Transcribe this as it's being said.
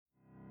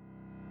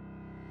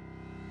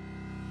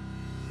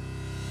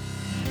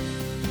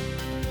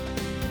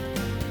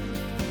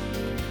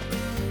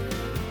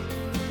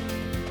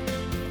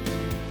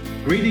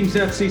Greetings,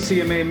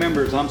 FCCMA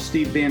members. I'm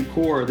Steve Van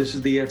Coor. This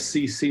is the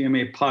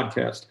FCCMA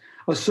podcast,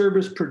 a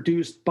service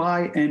produced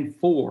by and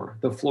for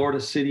the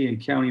Florida City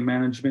and County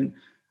Management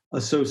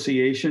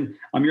Association.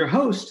 I'm your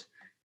host,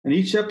 and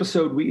each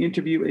episode we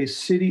interview a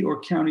city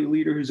or county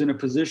leader who's in a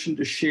position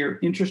to share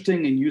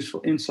interesting and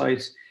useful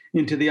insights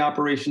into the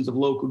operations of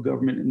local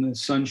government in the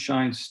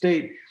Sunshine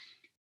State.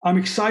 I'm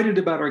excited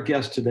about our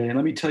guest today, and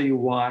let me tell you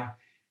why.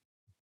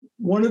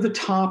 One of the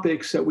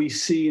topics that we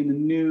see in the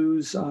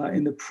news,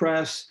 in the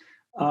press,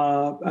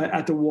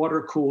 at the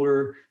water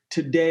cooler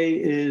today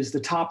is the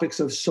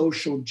topics of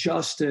social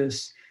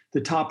justice,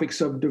 the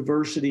topics of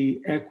diversity,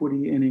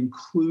 equity, and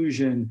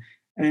inclusion.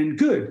 And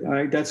good, all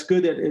right? That's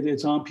good that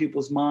it's on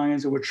people's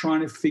minds, and we're trying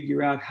to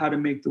figure out how to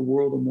make the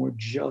world a more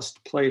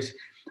just place.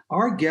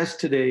 Our guest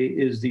today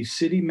is the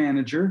city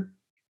manager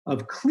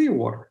of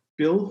Clearwater,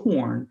 Bill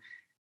Horne.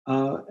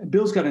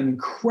 Bill's got an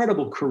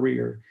incredible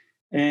career.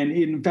 And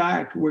in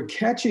fact, we're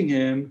catching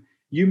him.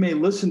 You may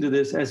listen to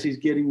this as he's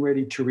getting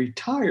ready to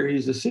retire.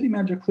 He's the city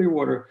manager of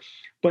Clearwater,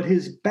 but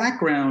his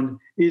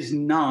background is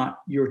not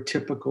your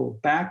typical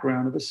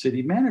background of a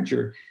city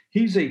manager.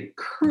 He's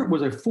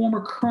was a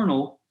former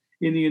colonel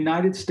in the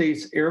United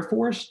States Air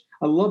Force.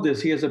 I love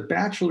this. He has a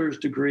bachelor's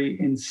degree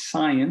in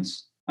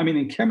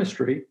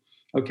chemistry,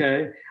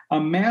 okay, a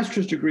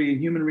master's degree in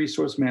human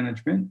resource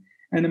management,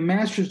 and a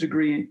master's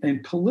degree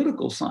in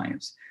political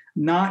science,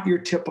 not your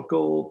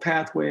typical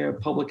pathway of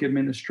public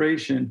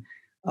administration.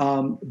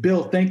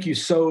 Bill, thank you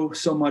so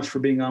much for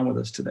being on with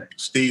us today.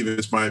 Steve,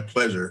 it's my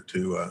pleasure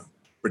to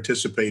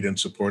participate in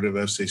support of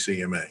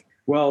FCCMA.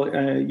 Well,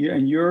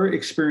 and your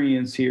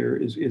experience here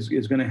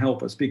is going to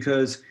help us,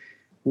 because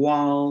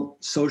while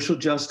social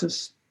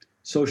justice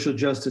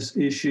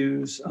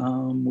issues,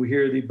 we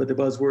hear the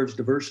buzzwords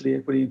diversity,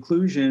 equity,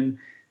 inclusion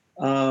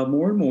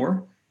more and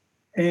more.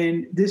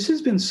 And this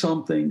has been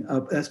something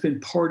that's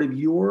been part of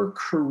your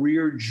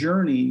career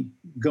journey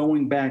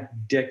going back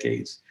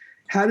decades.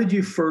 How did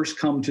you first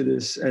come to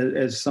this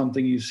as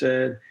something you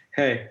said,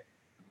 hey,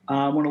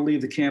 I want to leave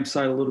the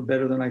campsite a little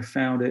better than I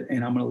found it,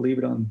 and I'm going to leave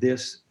it on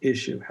this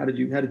issue? How did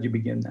you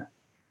begin that?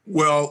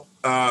 Well,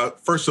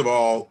 first of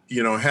all,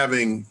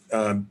 having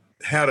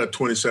had a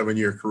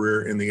 27-year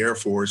career in the Air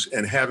Force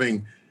and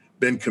having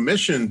been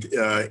commissioned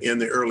in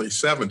the early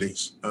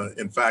 70s,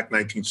 in fact,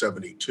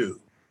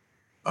 1972.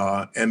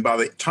 And by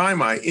the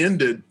time I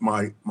ended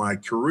my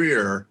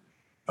career,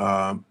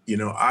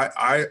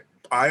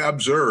 I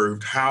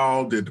observed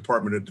how the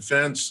Department of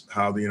Defense,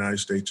 how the United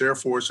States Air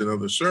Force and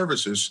other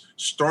services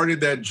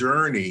started that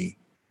journey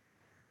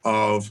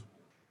of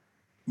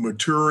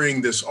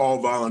maturing this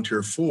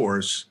all-volunteer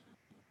force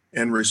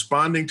and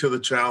responding to the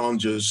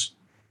challenges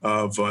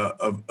of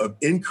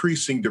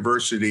increasing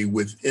diversity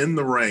within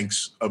the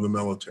ranks of the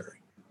military.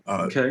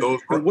 Okay.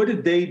 And what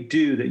did they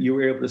do that you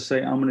were able to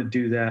say, I'm going to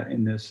do that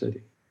in this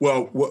city?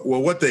 Well,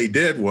 what they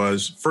did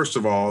was, first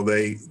of all,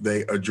 they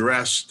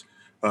addressed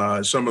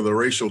some of the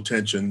racial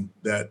tension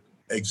that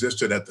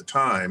existed at the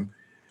time.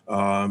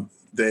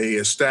 They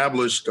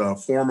established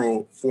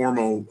formal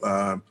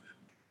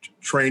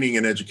training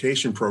and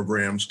education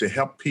programs to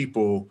help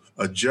people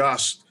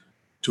adjust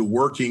to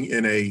working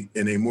in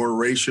a more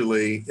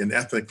racially and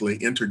ethnically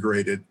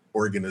integrated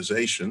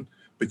organization,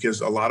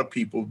 because a lot of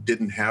people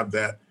didn't have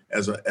that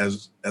as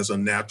a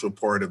natural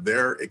part of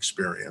their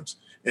experience,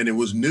 and it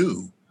was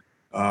new.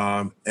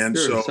 And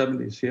sure, so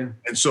 70s, yeah.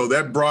 And so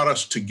that brought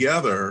us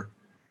together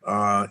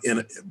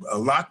in a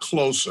lot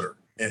closer,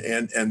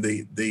 and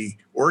the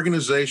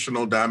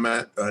organizational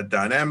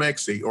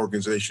dynamics, the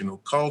organizational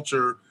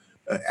culture,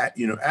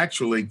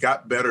 actually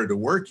got better to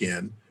work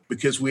in,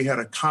 because we had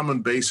a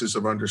common basis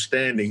of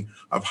understanding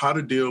of how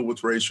to deal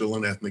with racial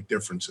and ethnic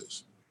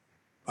differences.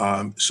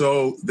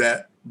 So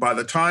that by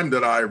the time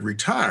that I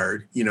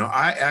retired,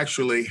 I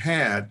actually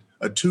had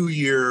a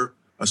 2-year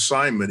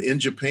assignment in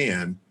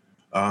Japan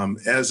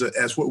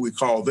as what we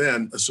call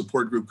then a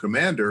support group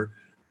commander,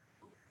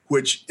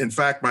 which in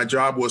fact my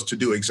job was to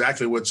do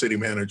exactly what city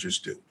managers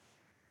do.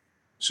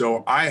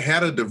 So I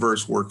had a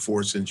diverse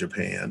workforce in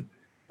Japan.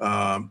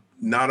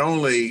 Not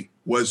only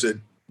was it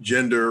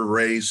gender,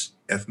 race,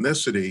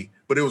 ethnicity,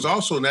 but it was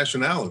also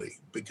nationality,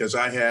 because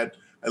I had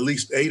at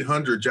least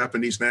 800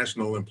 Japanese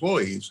national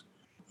employees,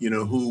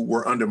 who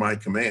were under my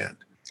command.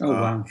 Oh,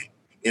 wow.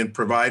 In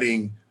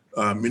providing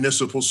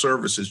municipal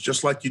services,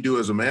 just like you do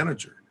as a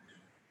manager.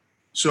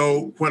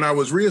 So when I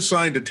was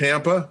reassigned to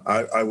Tampa,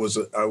 I was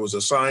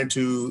assigned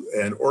to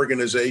an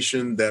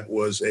organization that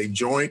was a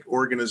joint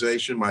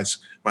organization.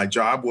 My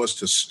job was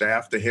to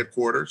staff the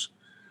headquarters.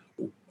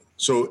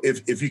 So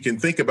if you can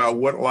think about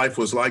what life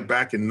was like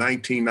back in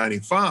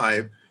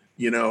 1995,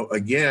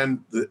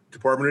 again, the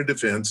Department of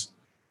Defense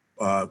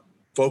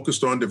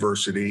focused on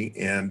diversity,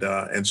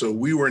 and so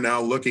we were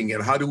now looking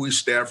at how do we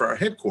staff our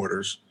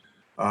headquarters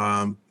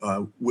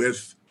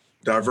with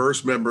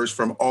diverse members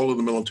from all of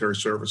the military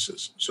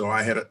services. So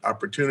I had an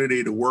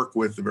opportunity to work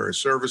with the various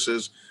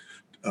services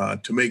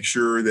to make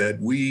sure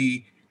that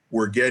we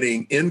were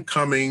getting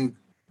incoming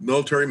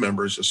military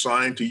members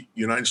assigned to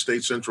United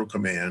States Central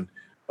Command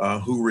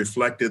who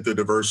reflected the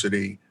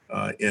diversity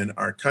in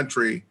our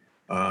country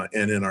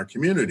and in our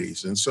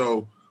communities. And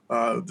so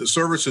the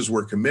services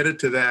were committed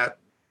to that.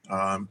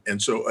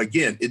 And so,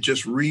 again, it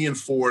just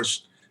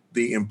reinforced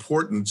the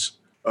importance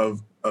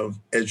of,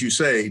 as you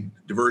say,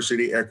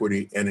 diversity,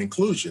 equity, and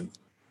inclusion.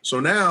 So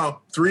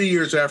now, 3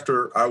 years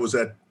after I was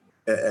in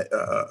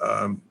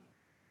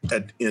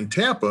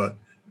Tampa,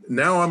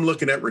 now I'm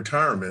looking at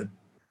retirement.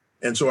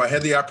 And so I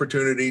had the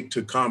opportunity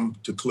to come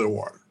to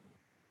Clearwater.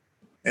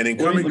 And in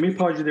coming, let me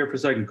pause you there for a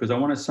second, because I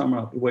want to sum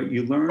up. What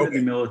you learned in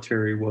the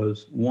military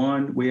was,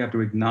 one, we have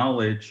to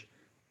acknowledge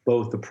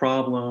both the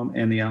problem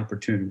and the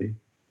opportunity.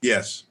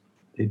 Yes.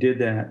 They did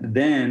that.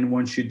 Then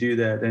once you do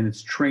that, then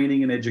it's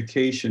training and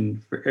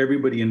education for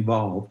everybody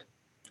involved.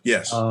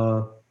 Yes.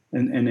 And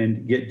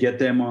then get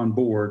them on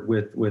board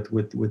with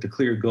the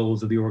clear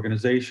goals of the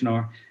organization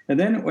are. And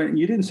then, when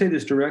you didn't say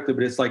this directly,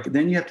 but it's like,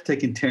 then you have to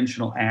take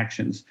intentional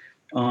actions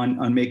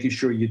on making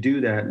sure you do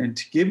that. And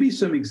to give me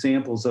some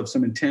examples of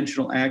some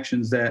intentional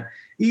actions that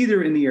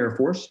either in the Air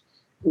Force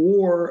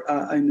or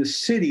in the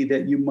city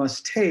that you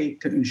must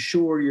take to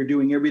ensure you're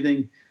doing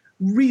everything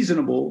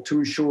reasonable to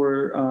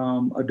ensure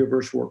a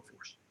diverse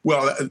workforce.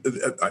 Well,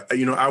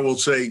 I will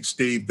say,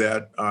 Steve,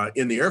 that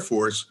in the Air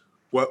Force,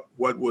 what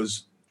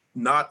was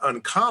not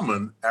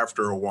uncommon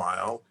after a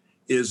while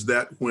is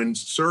that when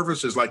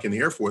services like in the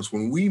Air Force,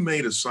 when we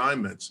made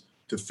assignments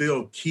to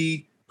fill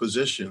key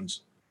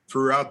positions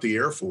throughout the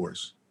Air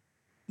Force,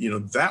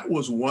 that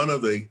was one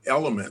of the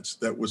elements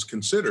that was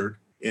considered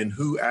in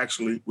who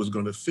actually was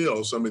going to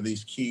fill some of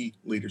these key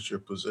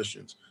leadership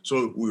positions.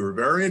 So we were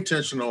very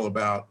intentional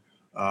about,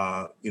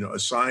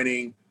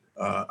 assigning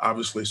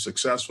obviously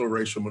successful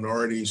racial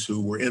minorities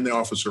who were in the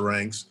officer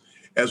ranks,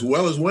 as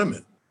well as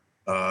women.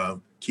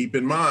 Keep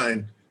in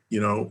mind,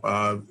 in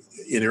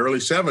the early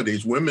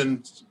 70s,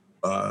 women's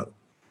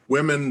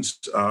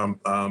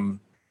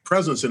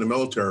presence in the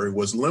military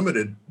was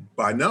limited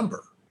by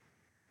number.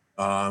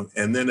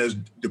 And then as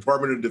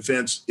Department of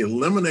Defense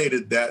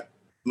eliminated that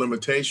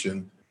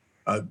limitation,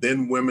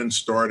 then women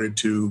started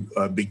to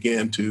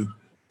begin to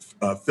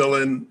fill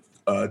in,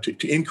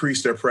 to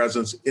increase their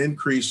presence,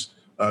 increase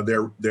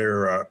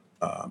their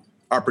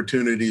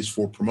opportunities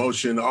for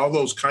promotion, all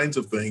those kinds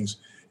of things.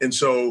 And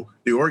so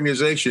the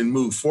organization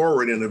moved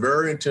forward in a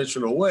very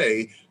intentional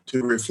way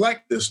to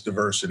reflect this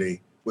diversity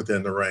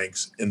within the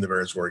ranks in the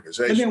various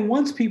organizations. And then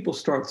once people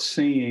start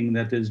seeing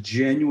that there's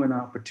genuine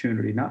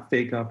opportunity, not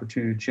fake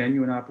opportunity,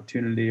 genuine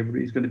opportunity,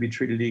 everybody's going to be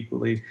treated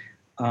equally.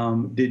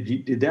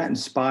 Did that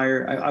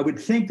inspire? I would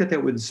think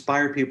that would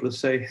inspire people to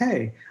say,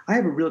 hey, I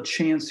have a real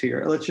chance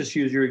here. Let's just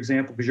use your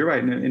example, because you're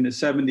right. In the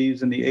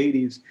 70s and the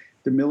 80s,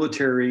 the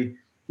military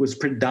was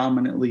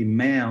predominantly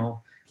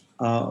male.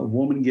 A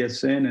woman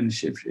gets in, and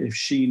if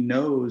she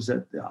knows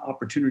that the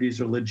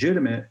opportunities are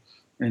legitimate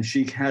and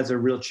she has a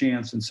real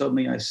chance, and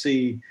suddenly I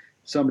see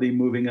somebody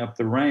moving up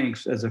the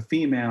ranks as a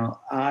female,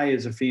 I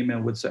as a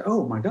female would say,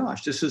 oh my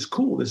gosh, this is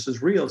cool, this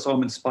is real. So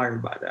I'm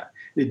inspired by that.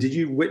 Did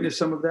you witness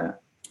some of that?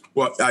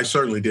 Well, I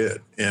certainly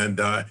did. And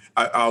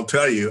I'll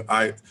tell you,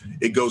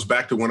 it goes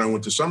back to when I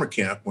went to summer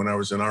camp when I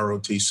was in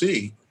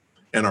ROTC,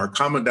 and our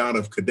commandant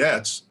of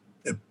cadets,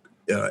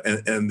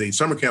 and the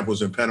summer camp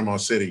was in Panama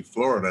City,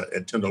 Florida,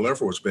 at Tyndall Air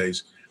Force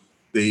Base.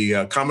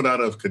 The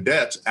commandant of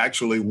cadets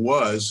actually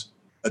was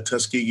a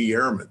Tuskegee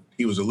Airman.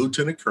 He was a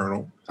lieutenant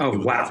colonel. Oh,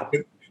 wow.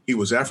 He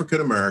was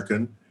African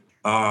American,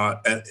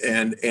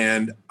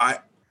 and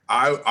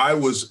I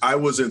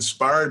was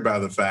inspired by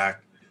the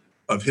fact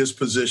of his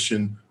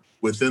position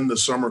within the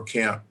summer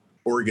camp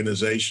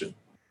organization,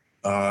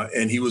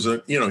 and he was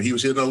in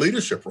a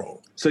leadership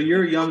role. So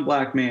you're a young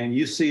black man.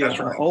 You see an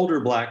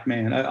older black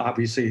man,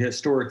 obviously a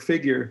historic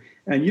figure,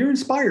 and you're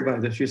inspired by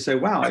this. You say,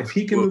 "Wow, if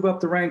he can move up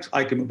the ranks,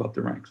 I can move up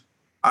the ranks."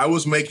 I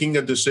was making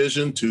a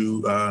decision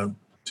to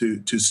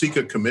seek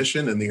a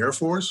commission in the Air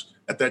Force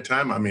at that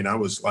time. I mean, I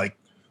was like,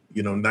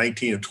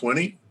 19 or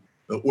 20,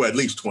 well, at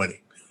least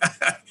 20.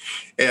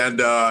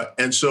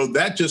 And so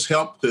that just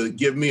helped to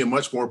give me a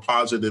much more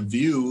positive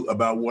view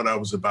about what I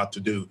was about to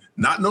do,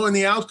 not knowing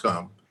the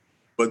outcome,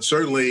 but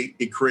certainly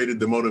it created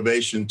the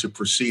motivation to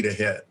proceed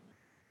ahead.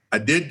 I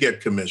did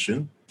get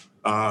commissioned.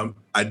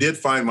 I did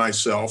find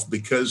myself,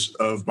 because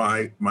of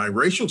my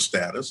racial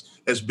status,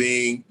 as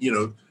being,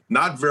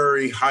 not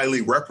very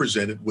highly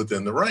represented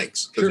within the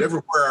ranks. Because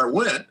everywhere I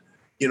went,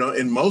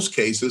 in most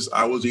cases,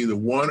 I was either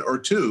one or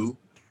two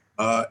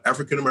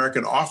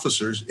African-American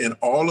officers in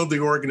all of the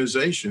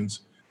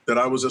organizations that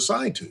I was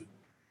assigned to.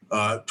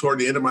 Toward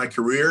the end of my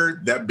career,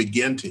 that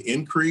began to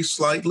increase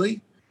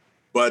slightly.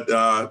 But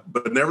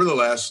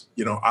nevertheless,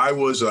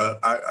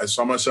 I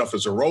saw myself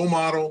as a role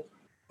model,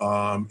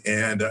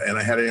 and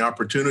I had an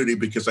opportunity,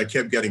 because I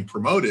kept getting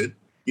promoted,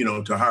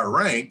 to higher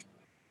rank.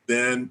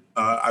 Then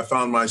I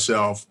found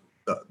myself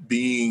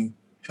being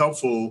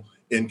helpful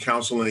in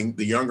counseling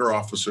the younger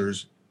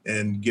officers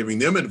and giving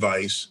them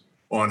advice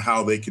on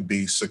how they could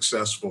be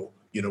successful,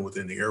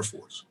 within the Air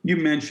Force. You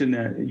mentioned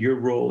that your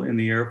role in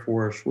the Air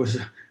Force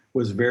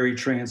was very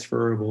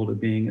transferable to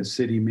being a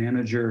city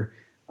manager.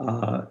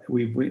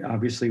 We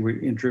obviously we're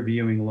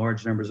interviewing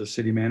large numbers of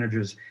city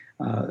managers.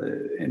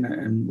 and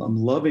I'm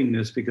loving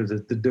this because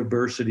it's the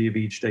diversity of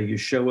each day. You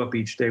show up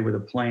each day with a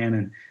plan,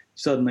 and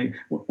suddenly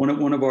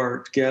one of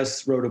our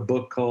guests wrote a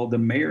book called "The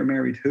Mayor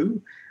Married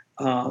Who."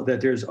 That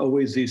there's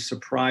always these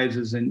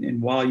surprises,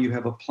 and while you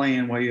have a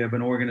plan, while you have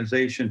an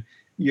organization,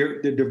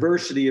 the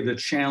diversity of the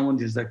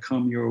challenges that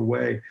come your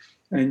way.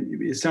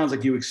 And it sounds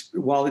like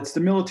while it's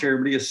the military,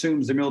 everybody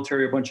assumes the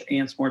military are a bunch of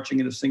ants marching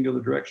in a singular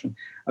direction.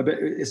 I bet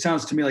it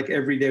sounds to me like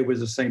every day was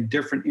the same,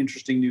 different,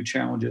 interesting, new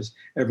challenges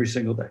every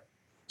single day.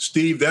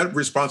 Steve, that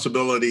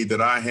responsibility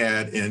that I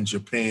had in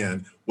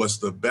Japan was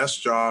the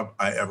best job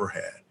I ever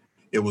had.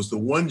 It was the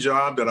one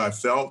job that I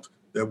felt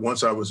that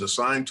once I was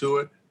assigned to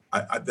it,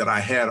 that I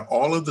had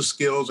all of the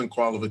skills and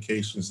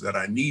qualifications that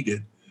I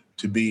needed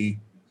to be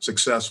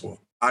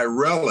successful. I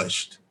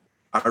relished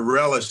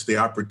the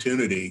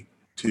opportunity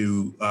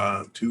to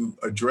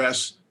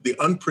address the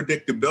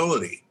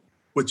unpredictability,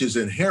 which is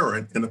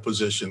inherent in a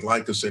position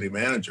like a city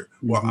manager.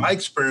 Mm-hmm. Well, I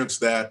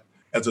experienced that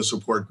as a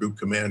support group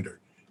commander.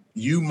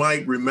 You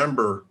might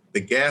remember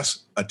the gas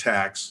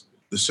attacks,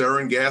 the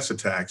sarin gas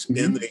attacks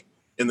mm-hmm.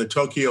 in the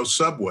Tokyo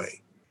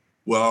subway.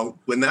 Well,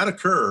 when that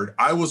occurred,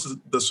 I was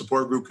the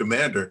support group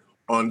commander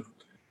on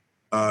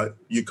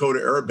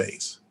Yokota Air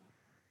Base.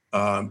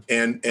 And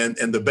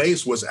the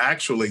base was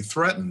actually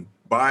threatened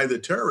by the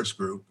terrorist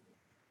group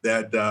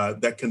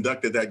that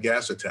conducted that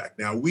gas attack.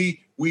 Now, we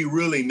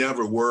really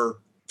never were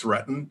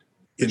threatened.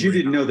 But you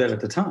didn't know that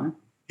at the time.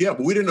 Yeah,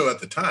 but we didn't know at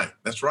the time.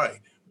 That's right.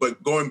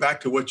 But going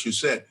back to what you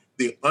said,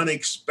 the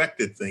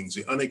unexpected things,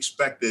 the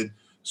unexpected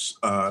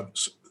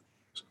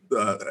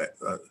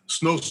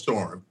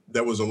snowstorm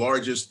that was the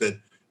largest that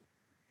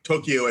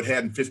Tokyo had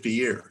had in 50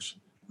 years,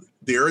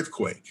 the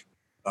earthquake.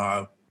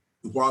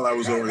 While I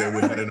was over there,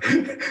 we had an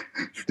earthquake.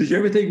 Did you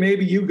ever think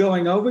maybe you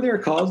going over there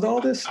caused all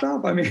this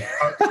stuff? I mean,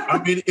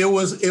 it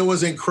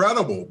was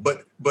incredible,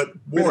 but boy,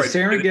 a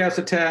sarin gas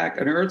attack,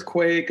 an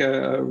earthquake,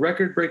 a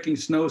record-breaking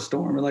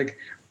snowstorm. Like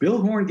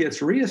Bill Horne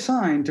gets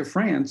reassigned to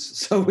France,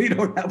 so we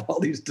don't have all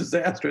these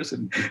disasters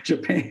in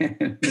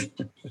Japan.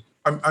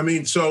 I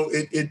mean, so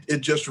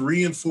it just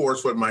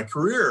reinforced what my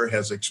career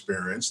has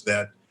experienced,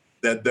 that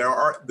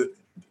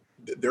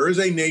there is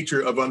a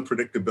nature of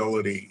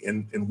unpredictability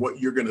in what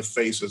you're going to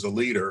face as a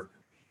leader,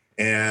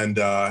 and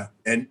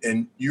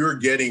you're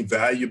getting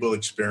valuable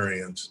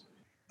experience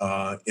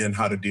in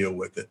how to deal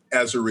with it.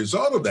 As a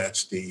result of that,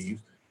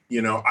 Steve,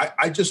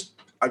 I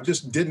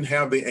just didn't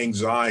have the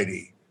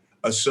anxiety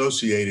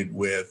associated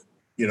with,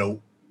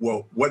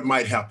 what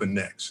might happen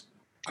next.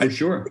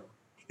 Sure.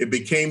 It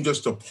became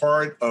just a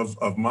part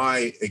of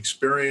my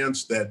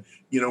experience that,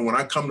 when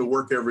I come to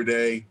work every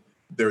day,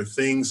 there are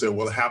things that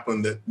will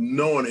happen that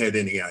no one had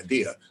any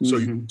idea.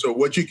 Mm-hmm. So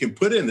what you can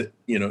put into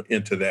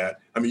that,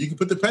 I mean, you can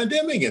put the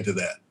pandemic into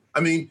that.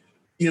 I mean,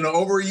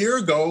 over a year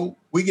ago,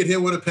 we get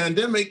hit with a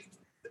pandemic.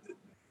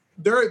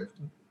 There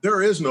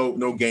is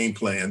no game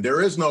plan.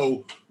 There is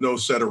no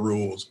set of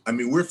rules. I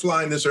mean, we're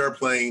flying this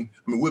airplane.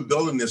 I mean, we're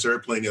building this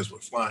airplane as we're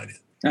flying it.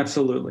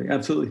 Absolutely.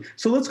 Absolutely.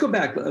 So let's go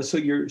back. So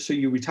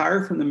you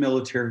retire from the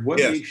military. What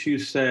Yes. makes you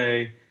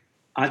say,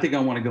 I think I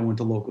want to go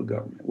into local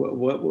government?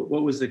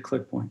 What was the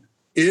click point?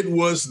 It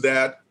was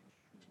that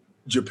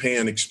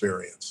Japan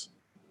experience.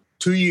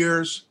 2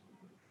 years,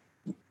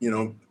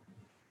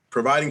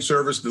 providing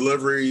service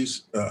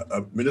deliveries,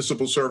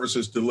 municipal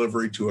services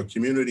delivery to a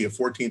community of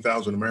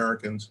 14,000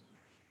 Americans.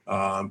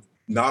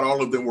 Not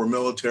all of them were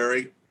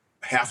military.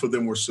 Half of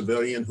them were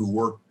civilian who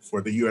worked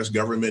for the U.S.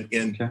 government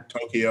in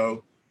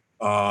Tokyo.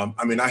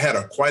 I had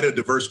quite a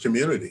diverse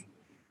community.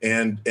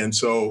 And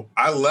so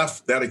I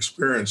left that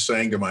experience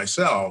saying to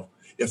myself,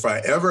 if I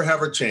ever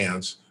have a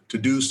chance to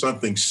do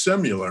something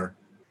similar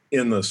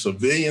in the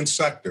civilian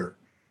sector,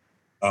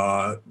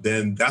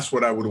 then that's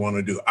what I would want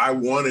to do. I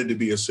wanted to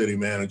be a city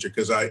manager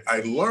because I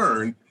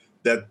learned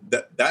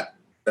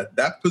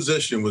that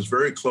position was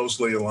very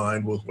closely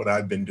aligned with what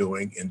I've been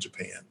doing in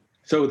Japan.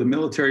 So the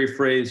military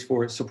phrase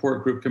for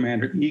support group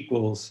commander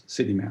equals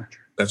city manager.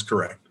 That's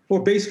correct.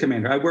 Or base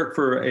commander. I worked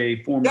for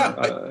a former,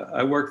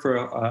 I worked for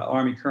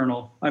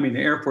an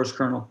Air Force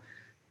colonel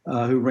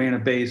who ran a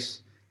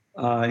base.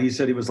 He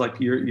said he was like,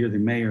 you're the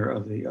mayor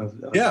of the.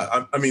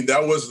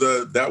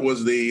 That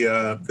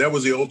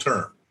was the old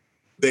term.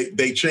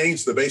 They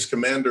changed the base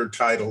commander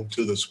title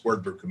to the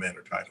support group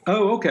commander title.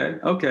 Oh,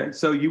 okay.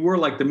 So you were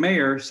like the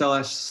mayor /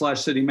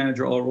 city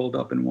manager all rolled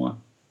up in one.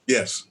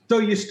 Yes. So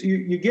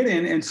you get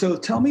in, and so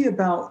tell me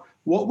about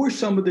what were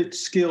some of the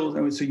skills.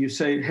 And so you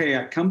say, hey,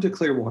 I come to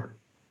Clearwater.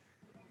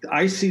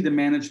 I see the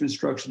management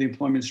structure, the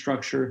employment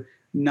structure,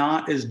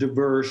 not as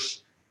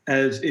diverse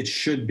as it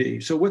should be.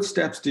 So what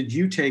steps did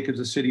you take as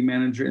a city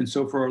manager? And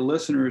so for our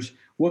listeners,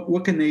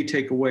 what can they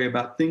take away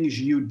about things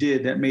you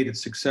did that made it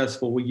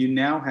successful? Well, you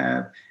now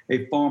have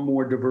a far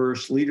more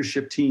diverse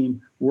leadership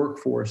team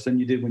workforce than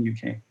you did when you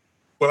came.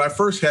 Well, I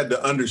first had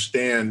to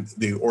understand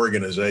the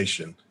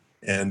organization.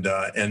 And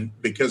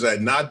because I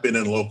had not been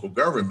in local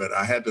government,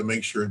 I had to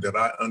make sure that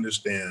I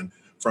understand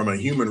from a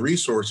human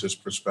resources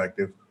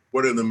perspective,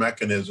 what are the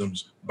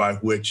mechanisms by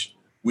which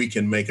we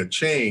can make a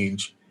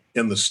change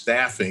in the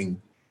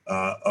staffing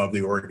of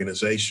the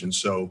organization.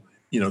 So,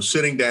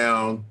 sitting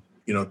down,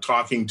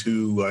 talking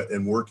to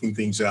and working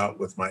things out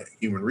with my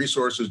human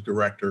resources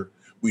director.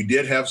 We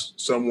did have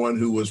someone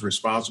who was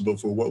responsible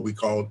for what we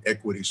called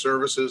equity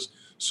services,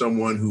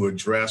 someone who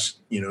addressed,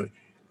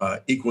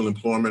 equal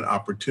employment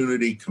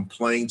opportunity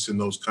complaints and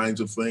those kinds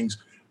of things.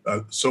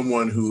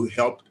 Someone who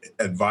helped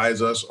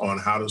advise us on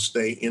how to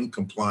stay in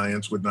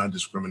compliance with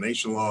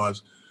non-discrimination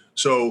laws.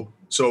 So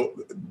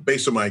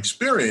based on my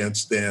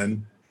experience,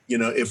 then,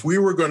 if we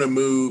were going to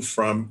move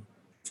from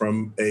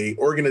a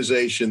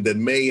organization that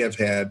may have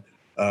had,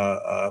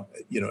 a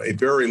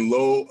very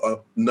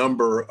low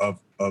number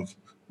of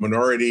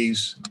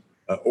minorities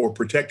or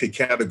protected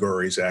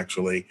categories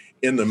actually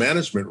in the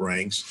management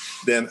ranks,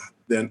 then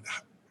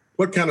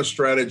what kind of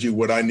strategy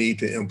would I need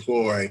to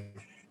employ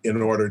in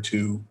order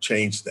to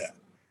change that?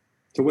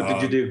 So what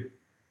did you do?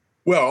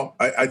 Well,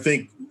 I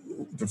think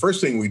the first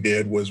thing we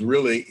did was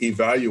really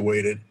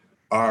evaluated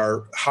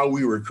how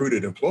we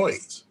recruited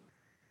employees.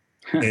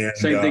 And,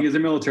 Same thing as the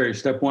military.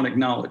 Step one,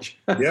 acknowledge.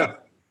 Yeah.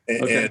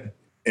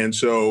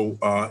 So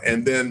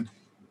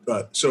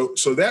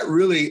that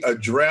really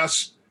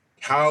addressed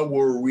how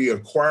were we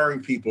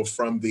acquiring people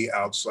from the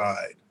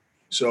outside.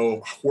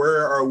 So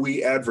where are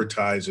we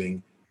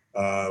advertising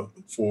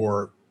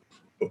for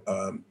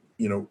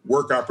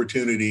work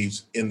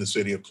opportunities in the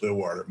city of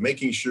Clearwater,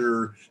 making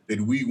sure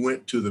that we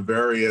went to the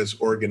various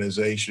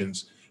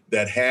organizations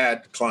that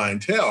had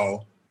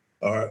clientele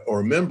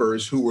or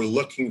members who were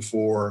looking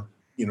for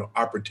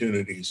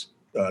opportunities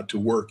to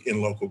work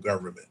in local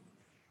government.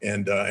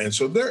 And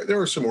so there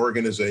were some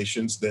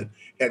organizations that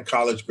had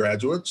college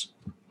graduates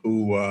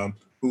who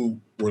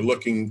were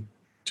looking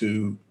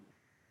to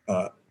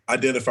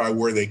identify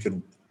where they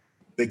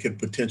could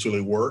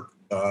potentially work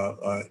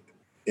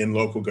in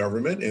local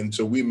government. And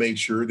so we made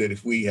sure that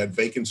if we had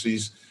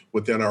vacancies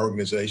within our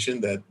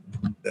organization, that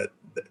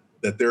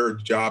their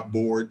job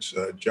boards,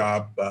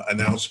 job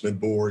announcement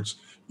boards,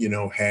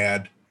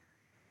 had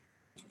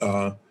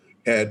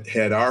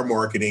our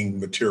marketing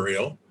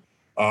material.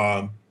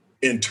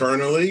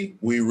 Internally,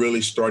 we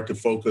really start to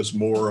focus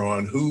more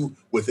on who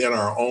within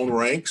our own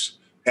ranks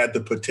had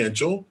the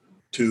potential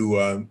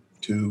to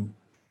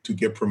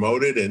get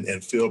promoted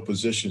and fill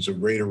positions of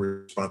greater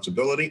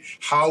responsibility.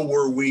 How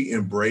were we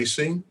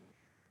embracing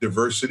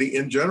diversity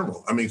in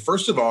general? I mean,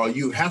 first of all,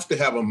 you have to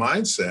have a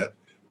mindset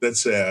that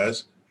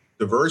says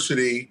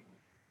diversity,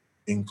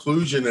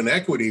 inclusion, and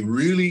equity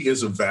really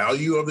is a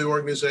value of the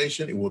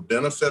organization. It will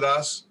benefit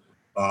us.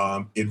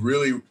 It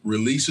really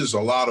releases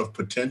a lot of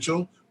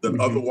potential that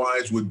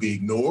otherwise would be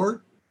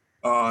ignored.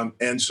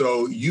 And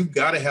so you've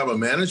got to have a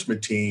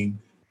management team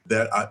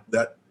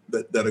that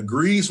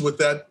agrees with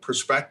that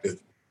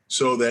perspective,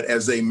 so that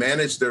as they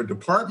manage their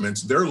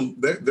departments, they're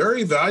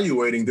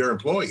evaluating their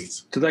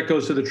employees. So that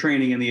goes to the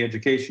training and the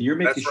education. You're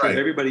making sure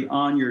everybody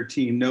on your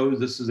team knows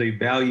this is a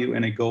value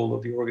and a goal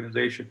of the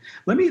organization.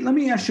 Let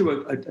me ask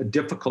you a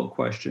difficult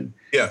question.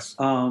 Yes.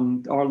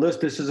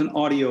 This is an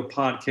audio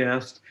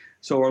podcast,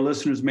 so our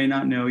listeners may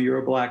not know you're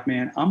a Black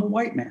man. I'm a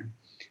white man.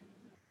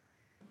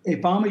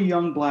 If I'm a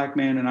young Black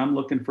man and I'm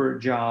looking for a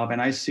job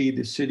and I see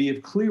the city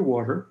of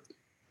Clearwater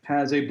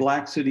has a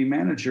Black city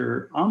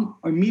manager, I'm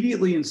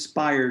immediately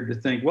inspired to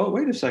think, well,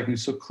 wait a second.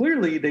 So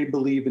clearly they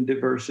believe in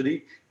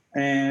diversity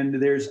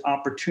and there's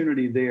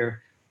opportunity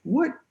there.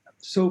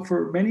 So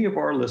for many of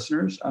our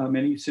listeners,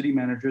 many city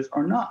managers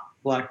are not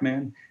Black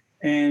men.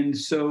 And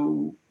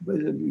so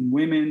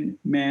women,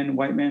 men,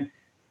 white men,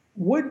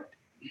 what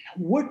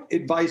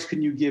advice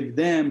can you give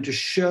them to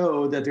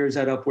show that there's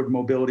that upward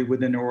mobility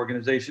within their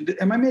organization?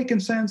 Am I making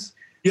sense?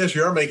 Yes,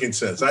 you are making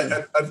sense.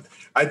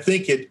 I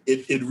think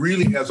it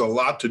really has a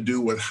lot to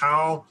do with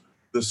how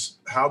the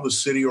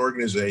city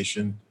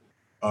organization,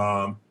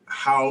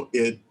 how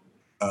it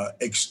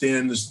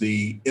extends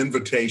the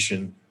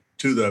invitation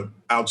to the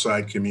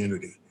outside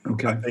community.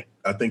 Okay.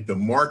 I think the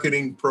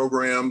marketing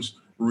programs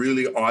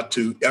really ought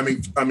to.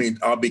 I mean,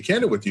 I'll be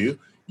candid with you.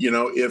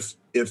 If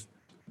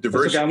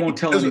diversity, I won't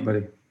tell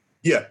anybody.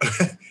 Yeah,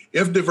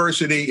 if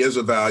diversity is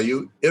a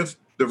value, if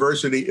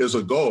diversity is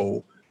a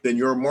goal, then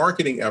your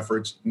marketing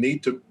efforts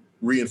need to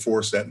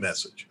reinforce that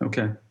message.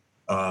 Okay.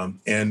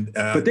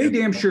 But they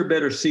damn sure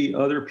better see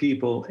other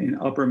people in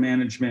upper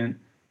management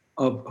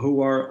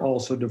who are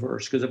also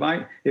diverse. Because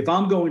if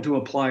I'm going to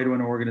apply to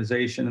an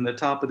organization and the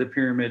top of the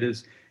pyramid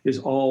is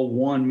all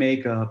one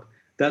makeup,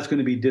 that's going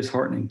to be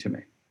disheartening to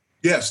me.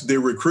 Yes, the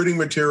recruiting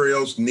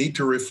materials need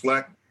to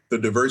reflect the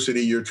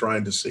diversity you're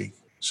trying to see.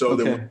 So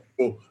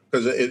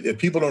because if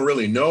people don't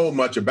really know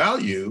much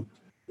about you,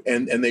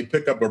 and they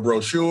pick up a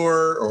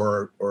brochure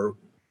or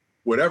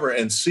whatever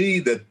and see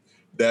that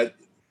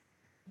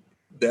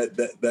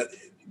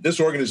this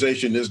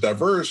organization is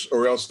diverse,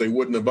 or else they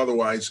wouldn't have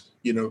otherwise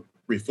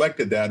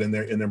reflected that in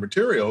their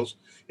materials.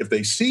 If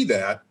they see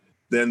that,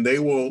 then they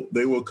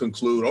will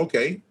conclude,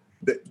 okay,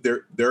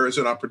 there is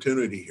an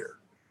opportunity here.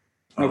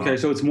 Okay,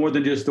 so it's more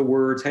than just the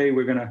words, hey,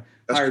 we're going to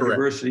hire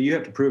diversity. You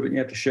have to prove it, and you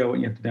have to show it,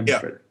 and you have to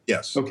demonstrate it.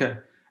 Yes. Okay,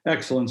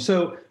 excellent.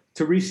 So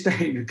to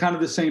restate, kind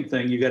of the same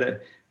thing, you got to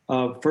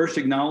First,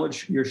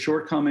 acknowledge your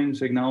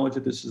shortcomings, acknowledge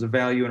that this is a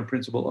value and a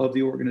principle of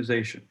the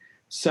organization.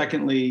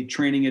 Secondly,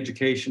 training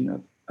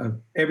education of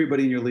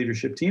everybody in your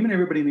leadership team and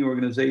everybody in the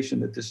organization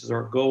that this is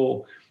our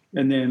goal.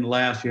 And then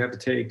last, you have to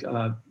take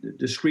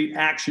discrete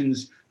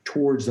actions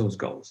towards those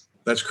goals.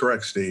 That's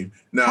correct, Steve.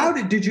 Now,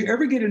 did you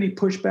ever get any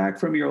pushback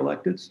from your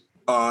electeds?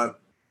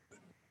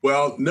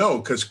 Well, no,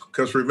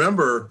 because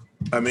remember,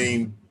 I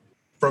mean,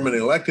 from an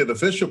elected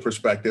official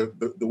perspective,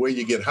 the way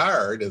you get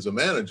hired as a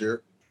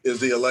manager is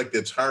the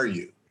electeds hire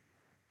you.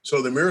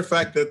 So the mere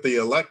fact that the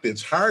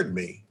electeds hired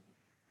me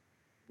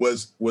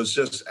was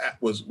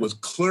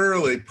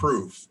clearly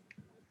proof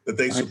that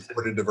they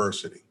supported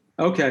diversity.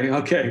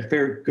 Okay,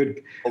 fair,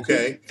 good.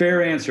 Okay,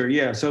 fair answer.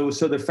 Yeah. So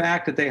the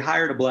fact that they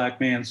hired a Black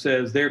man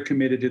says they're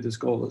committed to this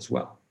goal as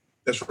well.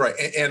 That's right,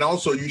 and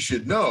also you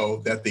should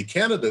know that the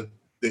candidate,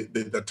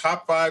 the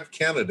top 5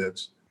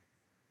 candidates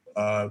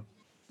that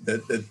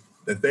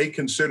they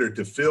considered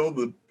to fill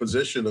the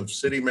position of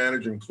city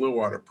manager in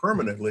Clearwater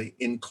permanently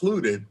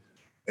included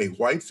a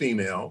white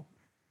female,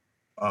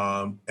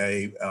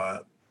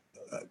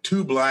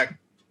 2 Black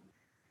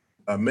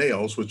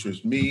males, which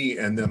was me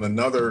and then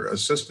another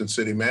assistant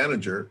city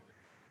manager,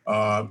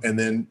 and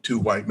then 2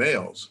 white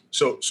males.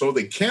 So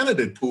the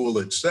candidate pool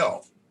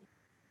itself,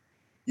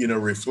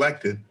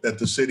 reflected that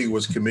the city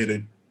was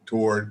committed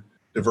toward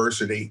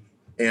diversity,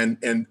 and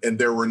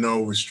there were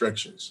no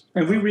restrictions.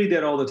 And we read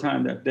that all the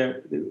time.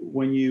 That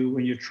when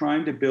you're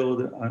trying to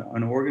build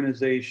an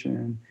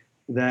organization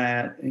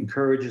that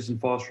encourages and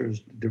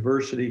fosters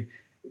diversity,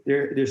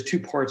 there's 2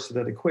 parts to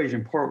that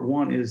equation. Part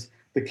 1 is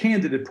the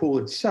candidate pool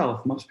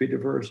itself must be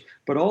diverse,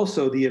 but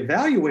also the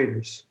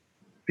evaluators,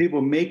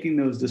 people making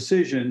those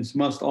decisions,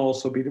 must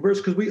also be diverse,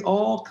 because we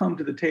all come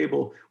to the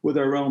table with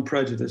our own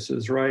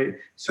prejudices, right?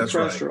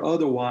 Suppressed or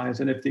otherwise.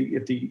 And if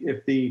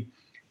the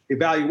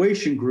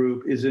evaluation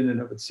group is in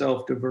and of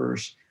itself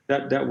diverse,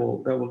 that will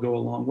go a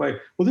long way.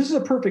 Well, this is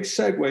a perfect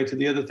segue to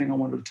the other thing I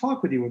wanted to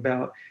talk with you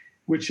about,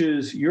 which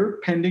is your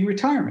pending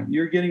retirement.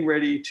 You're getting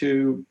ready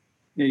to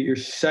your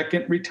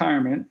second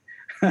retirement.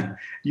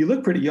 You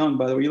look pretty young,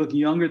 by the way. You look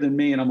younger than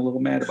me, and I'm a little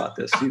mad about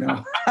this,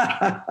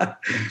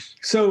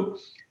 So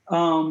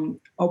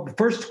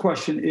first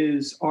question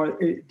is,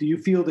 do you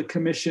feel the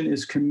commission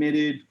is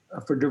committed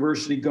for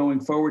diversity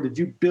going forward? Did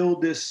you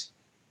build this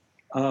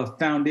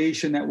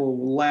foundation that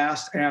will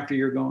last after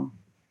you're gone?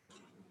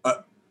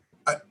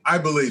 I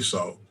believe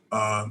so.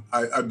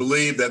 I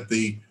believe that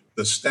the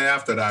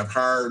staff that I've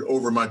hired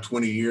over my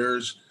 20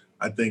 years,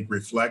 I think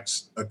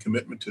reflects a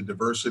commitment to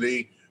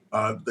diversity.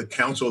 The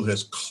council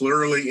has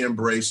clearly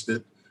embraced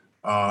it.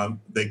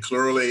 They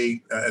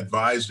clearly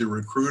advised the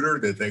recruiter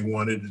that they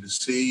wanted to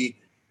see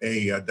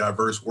a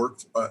diverse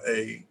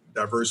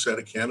set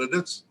of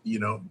candidates,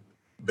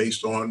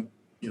 based on,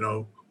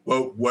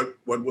 what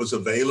was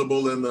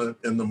available in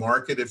the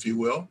market, if you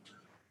will.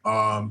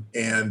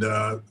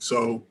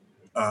 So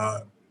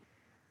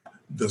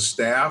the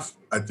staff,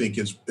 I think,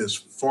 is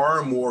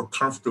far more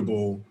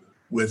comfortable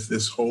with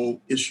this whole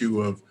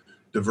issue of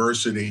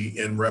diversity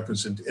in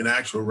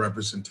actual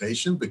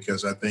representation,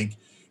 because I think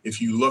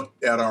if you look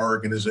at our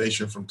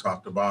organization from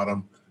top to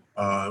bottom,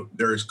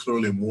 there is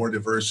clearly more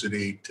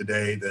diversity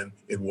today than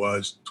it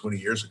was 20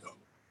 years ago.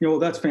 Well,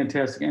 that's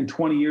fantastic. And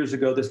 20 years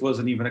ago, this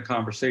wasn't even a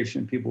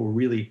conversation people were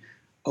really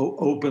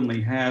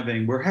openly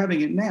having. We're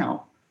having it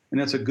now, and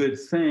that's a good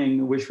thing.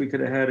 I wish we could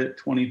have had it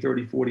 20,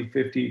 30, 40,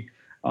 50,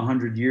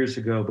 100 years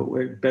ago, but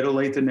we're better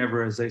late than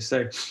never, as they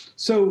say.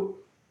 So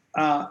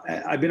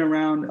I've been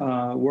around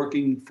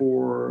working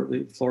for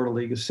the Florida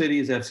League of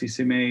Cities,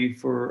 FCCMA,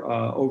 for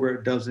over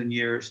a dozen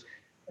years.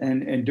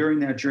 And during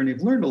that journey,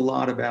 I've learned a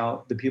lot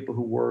about the people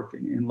who work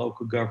in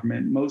local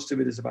government. Most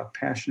of it is about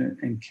passionate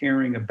and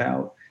caring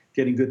about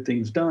getting good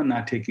things done,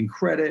 not taking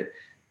credit.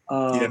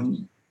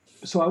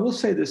 So I will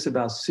say this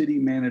about city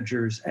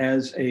managers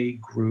as a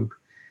group.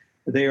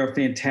 They are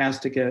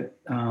fantastic at,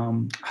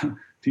 to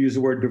use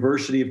the word,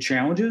 diversity of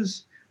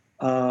challenges.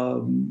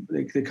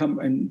 They come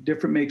in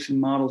different makes and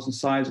models and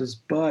sizes,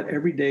 but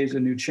every day is a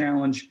new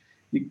challenge.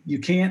 You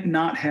can't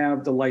not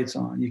have the lights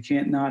on. You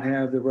can't not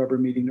have the rubber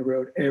meeting the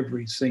road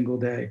every single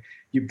day.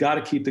 You've got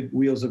to keep the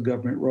wheels of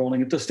government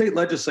rolling. If the state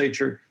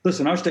legislature,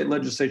 listen, our state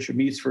legislature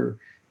meets for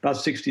about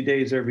 60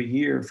 days every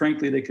year.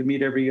 Frankly, they could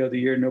meet every other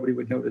year. Nobody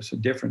would notice a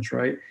difference,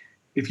 right?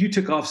 If you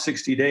took off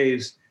 60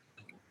 days,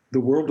 the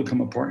world would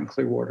come apart in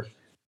Clearwater.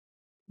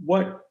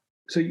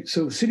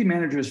 So city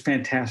manager is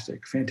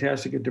fantastic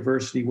at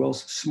diversity,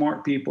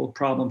 smart people,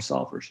 problem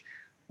solvers.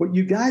 What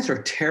you guys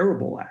are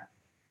terrible at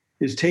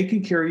is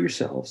taking care of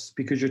yourselves,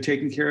 because you're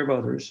taking care of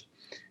others,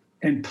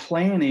 and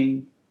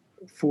planning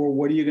for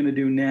what are you going to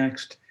do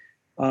next.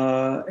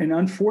 And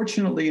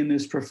unfortunately, in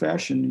this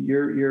profession,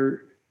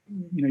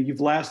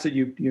 you've lasted.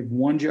 You have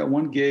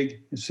one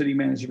gig in city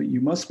management.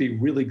 You must be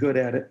really good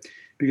at it,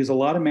 because a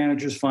lot of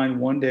managers find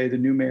one day the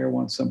new mayor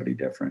wants somebody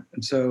different.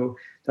 And so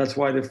that's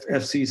why the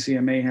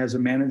FCCMA has a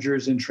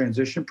managers in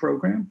transition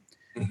program.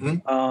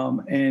 Mm-hmm.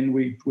 And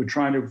we're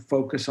trying to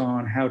focus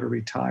on how to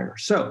retire.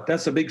 So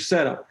that's a big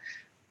setup.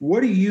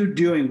 What are you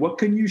doing? What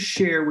can you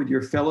share with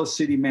your fellow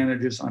city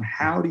managers on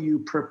how do you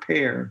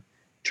prepare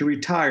to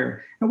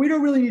retire? And we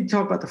don't really need to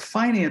talk about the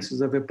finances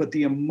of it, but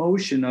the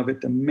emotion of it,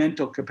 the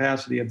mental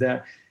capacity of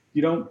that.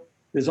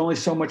 There's only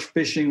so much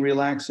fishing,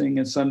 relaxing,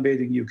 and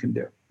sunbathing you can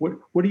do. What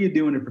are you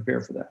doing to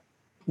prepare for that?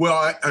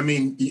 Well, I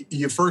mean,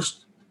 you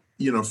first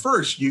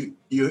you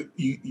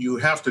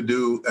have to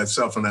do a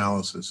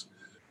self-analysis,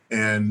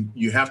 and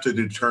you have to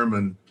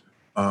determine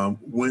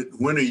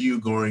when are you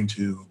going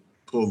to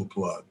pull the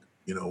plug.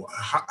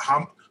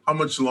 How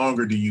much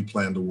longer do you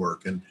plan to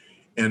work? And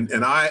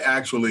I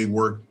actually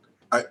worked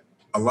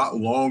a lot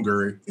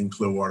longer in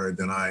Clearwater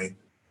than I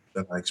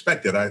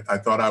expected. I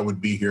thought I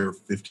would be here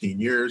 15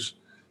 years,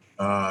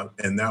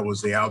 and that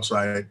was the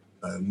outside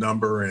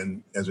number.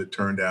 And as it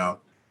turned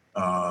out,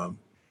 I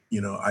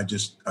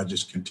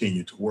just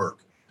continued to work.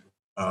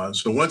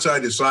 So once I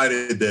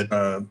decided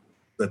that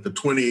the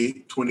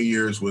 20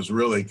 years was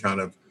really kind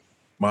of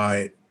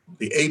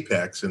the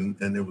apex, and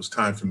it was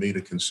time for me to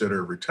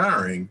consider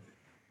retiring,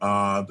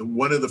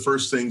 one of the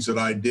first things that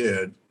I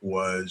did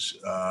was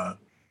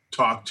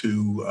talk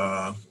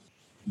to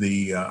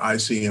the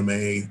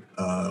ICMA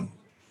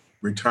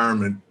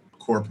Retirement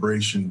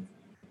Corporation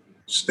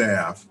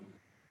staff.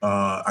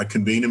 I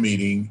convened a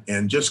meeting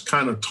and just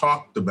kind of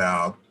talked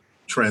about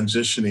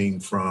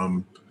transitioning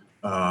from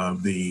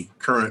the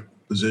current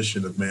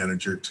position of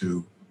manager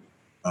to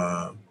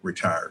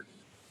retired.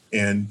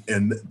 And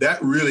that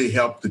really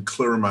helped to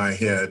clear my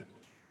head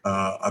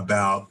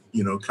about,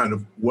 kind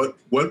of what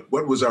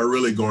was I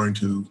really going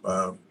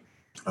to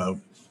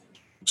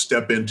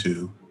step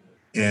into.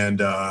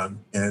 And I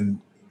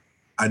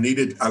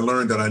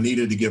learned that I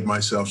needed to give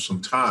myself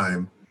some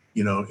time,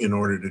 in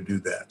order to do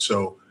that.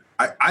 So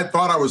I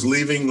thought I was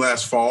leaving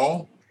last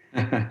fall.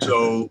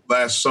 So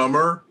last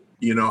summer,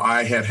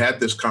 I had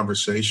this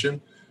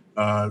conversation.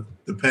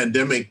 The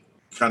pandemic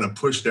kind of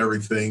pushed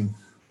everything,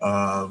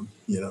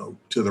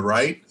 to the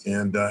right,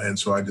 and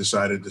so I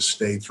decided to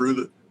stay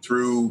through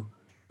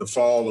the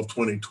fall of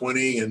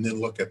 2020, and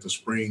then look at the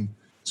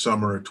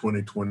summer of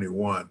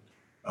 2021.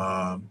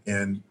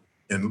 And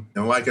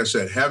like I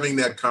said, having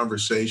that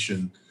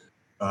conversation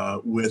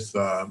with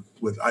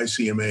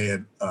ICMA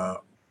and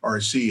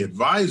RC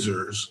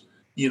advisors,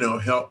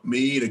 helped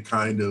me to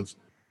kind of,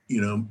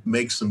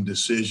 make some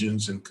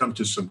decisions and come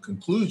to some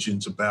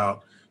conclusions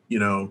about,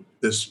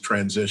 this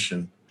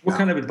transition. What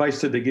kind of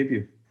advice did they give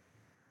you?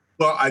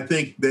 Well, I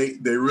think they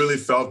really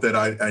felt that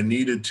I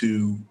needed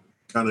to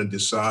kind of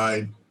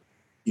decide,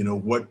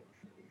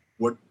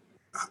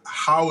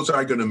 how was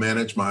I going to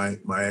manage my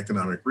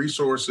economic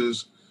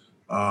resources,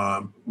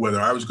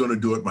 whether I was going to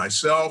do it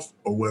myself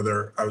or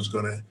whether I was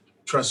going to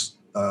trust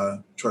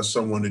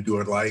someone to do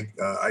it, like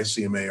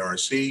ICMA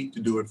RC to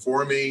do it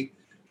for me.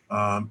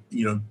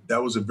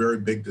 That was a very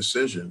big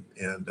decision,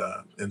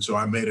 and so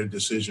I made a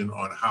decision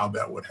on how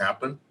that would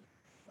happen.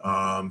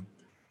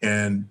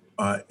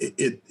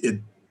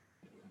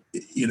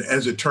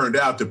 As it turned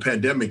out, the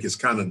pandemic has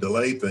kind of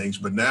delayed things,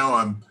 but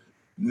now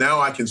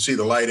I can see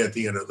the light at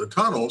the end of the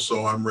tunnel,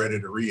 so I'm ready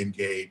to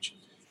re-engage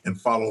and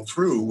follow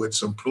through with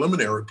some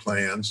preliminary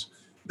plans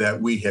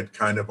that we had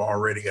kind of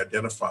already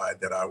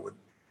identified that I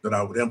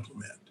would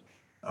implement.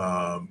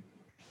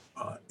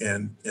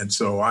 And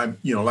so I'm,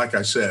 like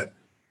I said,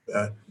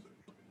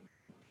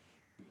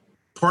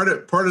 part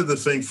of the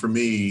thing for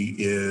me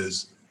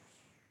is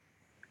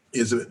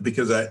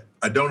because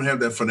I don't have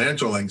that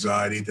financial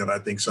anxiety that I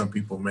think some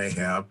people may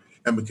have,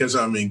 and because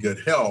I'm in good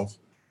health,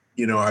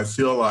 I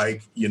feel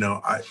like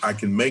I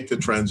can make the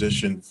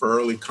transition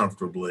fairly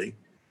comfortably,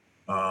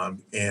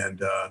 and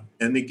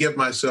to give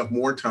myself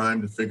more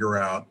time to figure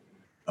out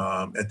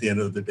at the end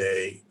of the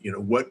day,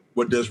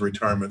 what does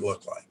retirement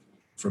look like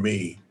for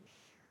me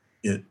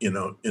in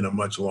a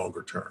much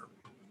longer term.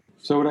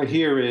 So what I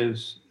hear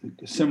is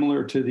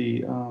similar to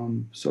the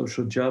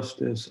social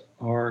justice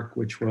arc,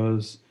 which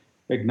was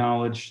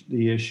acknowledge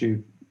the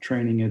issue,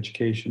 training,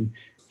 education.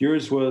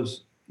 Yours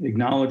was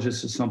acknowledge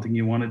this is something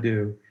you want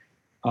to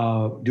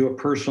do a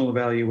personal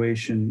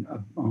evaluation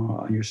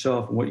on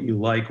yourself, what you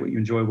like, what you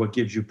enjoy, what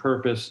gives you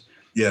purpose,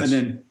 yes, and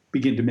then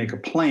begin to make a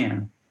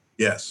plan.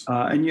 Yes.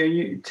 And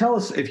you tell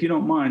us, if you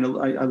don't mind.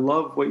 I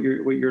love what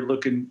you're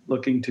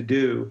looking to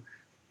do,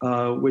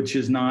 which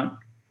is not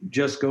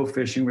just go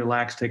fishing,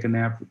 relax, take a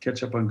nap,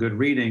 catch up on good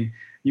reading.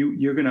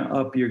 You're going to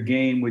up your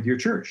game with your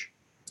church.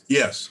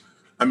 Yes.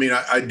 I mean,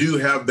 I do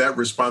have that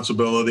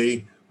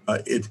responsibility.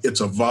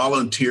 It's a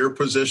volunteer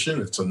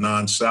position. It's a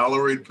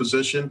non-salaried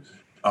position.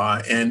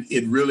 And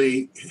it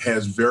really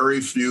has very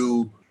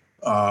few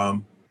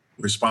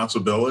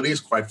responsibilities,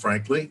 quite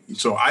frankly.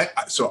 So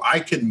I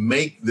can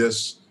make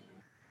this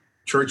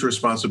church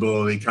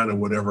responsibility kind of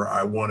whatever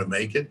I want to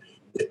make it.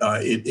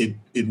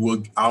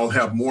 I'll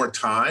have more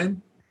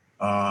time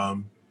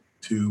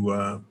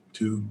to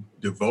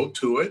devote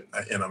to it,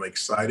 and I'm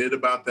excited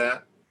about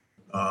that.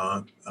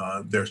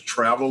 There's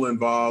travel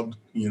involved,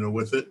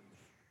 with it,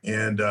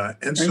 and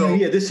so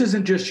this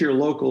isn't just your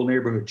local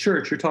neighborhood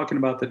church. You're talking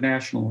about the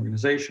national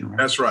organization, right?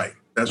 That's right.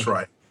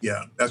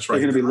 Yeah, that's right.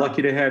 They're going to be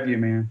lucky to have you,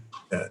 man.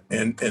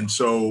 And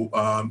so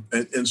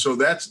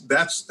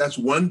that's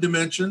one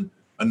dimension.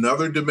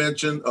 Another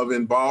dimension of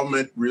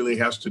involvement really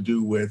has to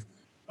do with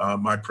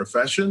my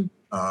profession.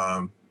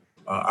 I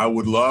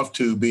would love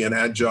to be an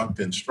adjunct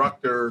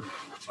instructor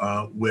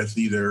with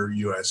either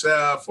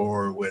USF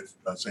or with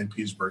St.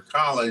 Petersburg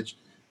College,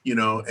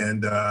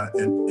 and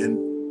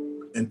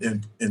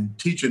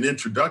teach an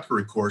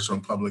introductory course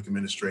on public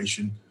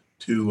administration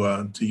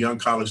to young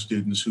college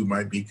students who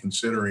might be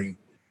considering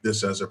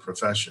this as a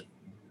profession.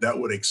 That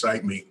would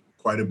excite me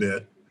quite a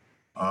bit,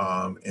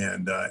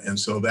 and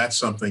so that's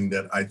something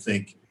that I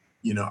think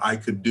I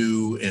could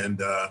do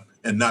and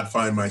not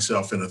find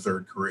myself in a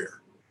third career.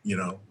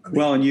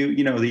 Well, and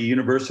the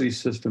university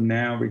system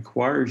now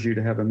requires you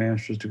to have a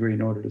master's degree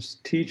in order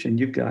to teach, and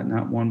you've got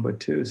not one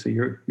but two, so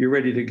you're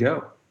ready to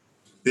go.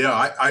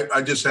 Yeah,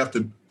 I just have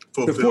to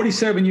fulfill. The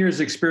 47 years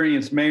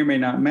experience may or may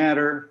not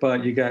matter,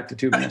 but you got the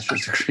two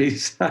master's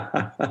degrees.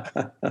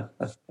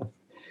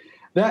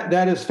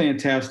 That is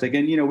fantastic.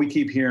 And, we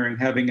keep hearing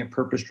having a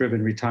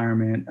purpose-driven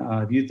retirement.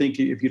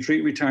 If you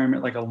treat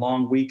retirement like a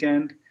long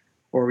weekend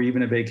or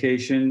even a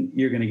vacation,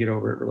 you're going to get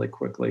over it really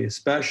quickly,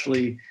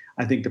 especially,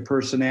 I think, the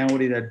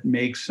personality that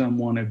makes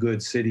someone a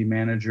good city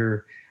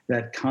manager,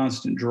 that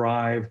constant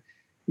drive.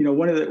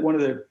 One of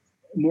the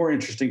more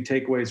interesting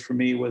takeaways for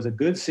me was a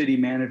good city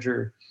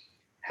manager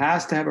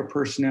has to have a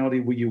personality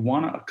where you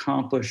want to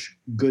accomplish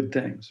good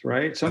things,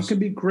 right? Some can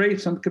be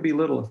great, some could be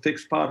little, a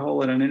fixed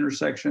pothole at an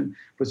intersection,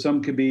 but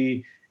some could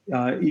be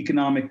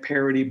economic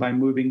parity by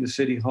moving the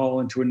city hall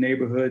into a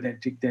neighborhood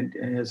and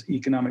has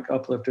economic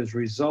uplift as a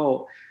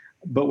result.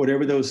 But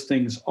whatever those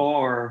things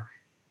are,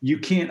 you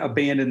can't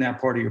abandon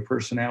that part of your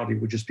personality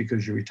just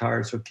because you're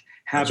retired. So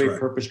have a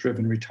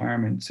purpose-driven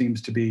retirement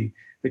seems to be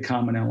the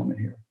common element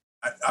here.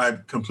 I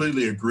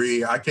completely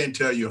agree. I can't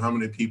tell you how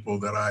many people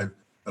that I've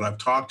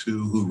talked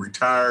to who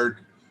retired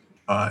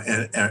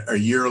and a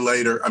year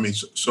later,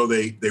 so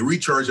they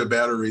recharge their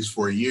batteries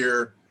for a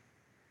year.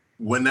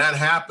 When that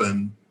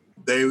happened,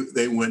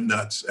 they went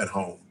nuts at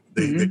home.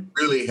 They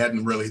really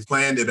hadn't really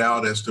planned it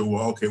out as to,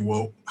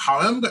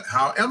 how am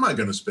I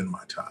going to spend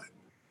my time?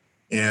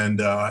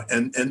 And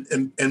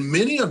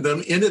many of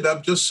them ended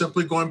up just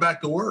simply going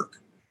back to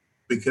work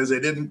because they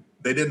didn't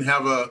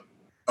have a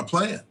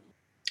plan.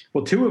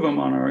 Well, two of them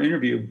on our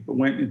interview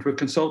went into a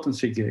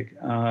consultancy gig,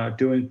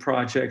 doing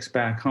projects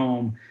back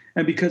home.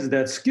 And because of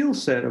that skill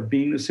set of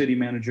being the city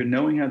manager,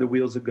 knowing how the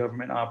wheels of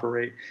government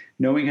operate,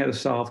 knowing how to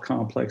solve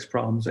complex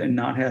problems and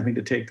not having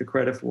to take the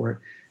credit for it.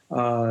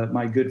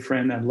 My good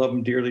friend, I love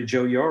him dearly,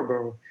 Joe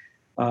Yarborough,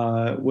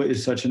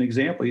 is such an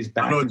example. He's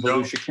back in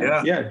Volusia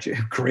County. Yeah,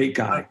 great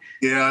guy.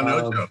 Yeah, I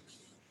know Joe.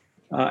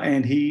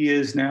 And he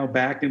is now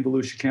back in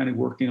Volusia County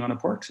working on a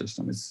park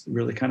system. It's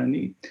really kind of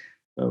neat.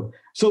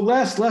 So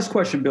last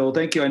question, Bill.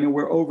 Thank you. I know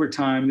we're over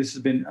time. This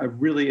has been a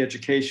really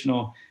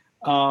educational.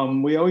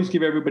 We always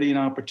give everybody an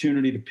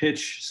opportunity to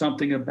pitch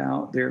something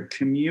about their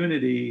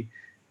community.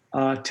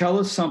 Tell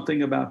us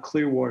something about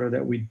Clearwater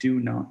that we do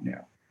not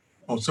know.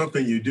 Oh,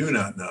 something you do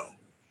not know.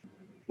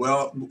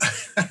 Well,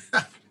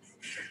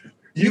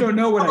 you don't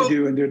know what I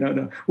do and do not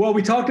know. Well,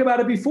 we talked about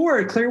it before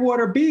at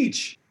Clearwater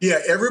Beach. Yeah,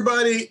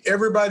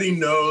 everybody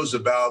knows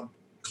about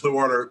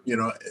Clearwater,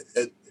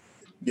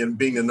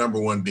 being the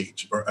number one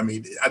beach.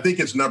 I think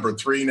it's number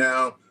 3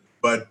 now,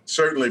 but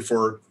certainly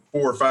for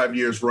 4 or 5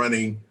 years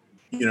running,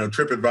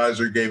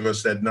 TripAdvisor gave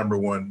us that number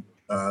one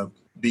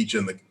beach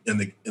in the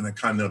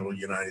continental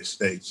United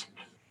States.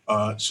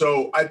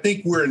 So I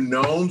think we're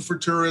known for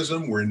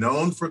tourism. We're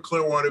known for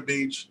Clearwater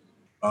Beach,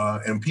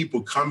 and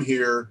people come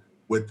here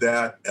with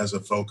that as a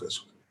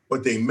focus.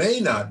 What they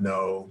may not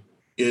know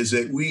is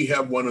that we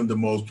have one of the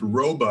most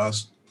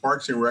robust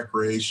parks and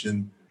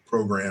recreation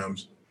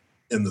programs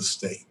in the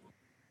state.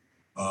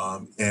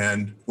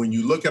 And when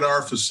you look at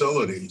our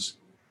facilities,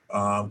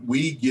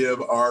 we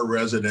give our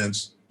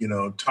residents,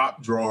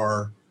 top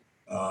drawer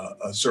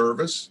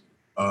service.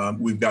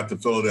 We've got the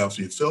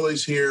Philadelphia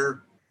Phillies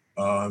here,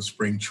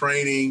 spring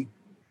training.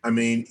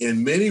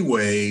 In many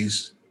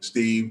ways,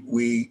 Steve,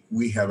 we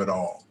have it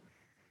all.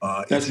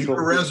 If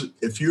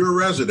you're a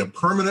resident,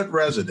 permanent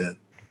resident,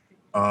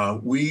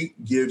 we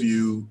give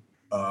you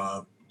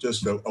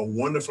just a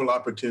wonderful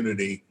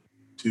opportunity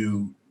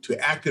to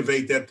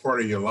activate that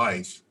part of your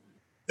life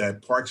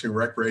that Parks and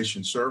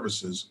Recreation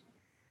Services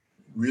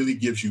really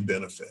gives you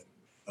benefit.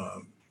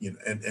 We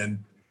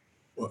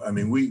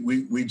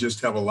just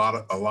have a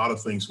lot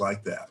of things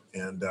like that.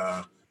 And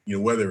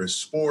whether it's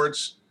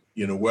sports,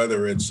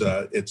 whether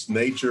it's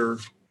nature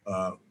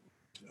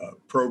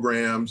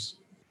programs,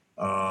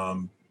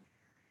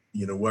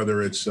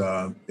 whether it's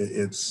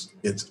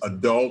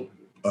adult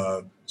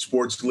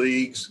sports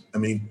leagues.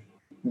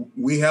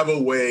 We have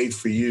a way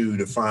for you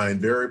to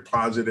find very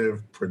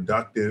positive,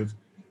 productive,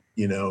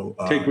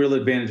 take real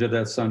advantage of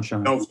that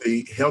sunshine.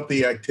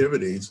 Healthy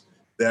activities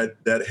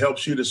that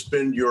helps you to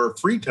spend your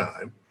free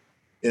time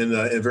in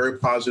very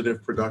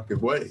positive,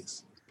 productive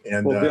ways.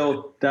 And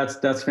Bill,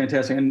 that's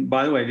fantastic. And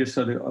by the way, just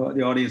so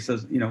the audience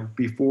says,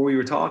 before we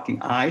were talking,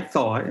 I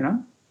thought, and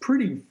I'm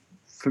pretty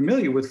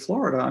familiar with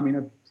Florida. I've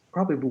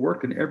probably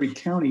worked in every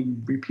county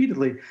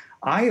repeatedly.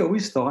 I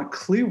always thought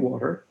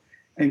Clearwater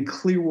and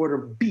Clearwater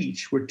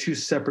Beach were two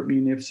separate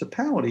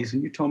municipalities.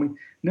 And you told me,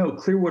 no,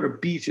 Clearwater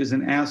Beach is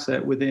an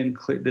asset within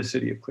the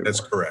city of Clearwater. That's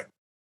correct.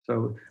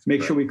 So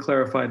make sure we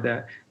clarified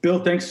that.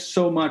 Bill, thanks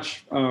so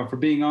much for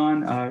being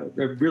on. I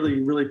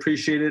really, really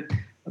appreciate it.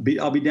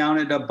 I'll be down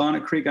at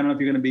Bonnet Creek. I don't know if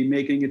you're going to be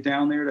making it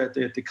down there at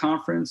the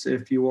conference.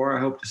 If you are, I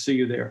hope to see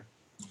you there.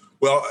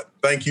 Well,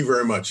 thank you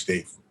very much,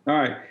 Steve. All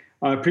right.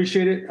 I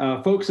appreciate it.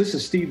 Folks, this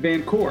is Steve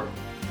Van Coor.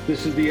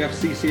 This is the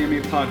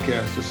FCCMA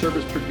podcast, a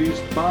service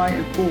produced by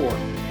and for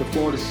the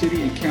Florida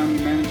City and County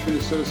Management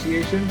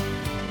Association.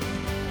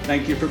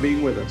 Thank you for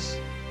being with us.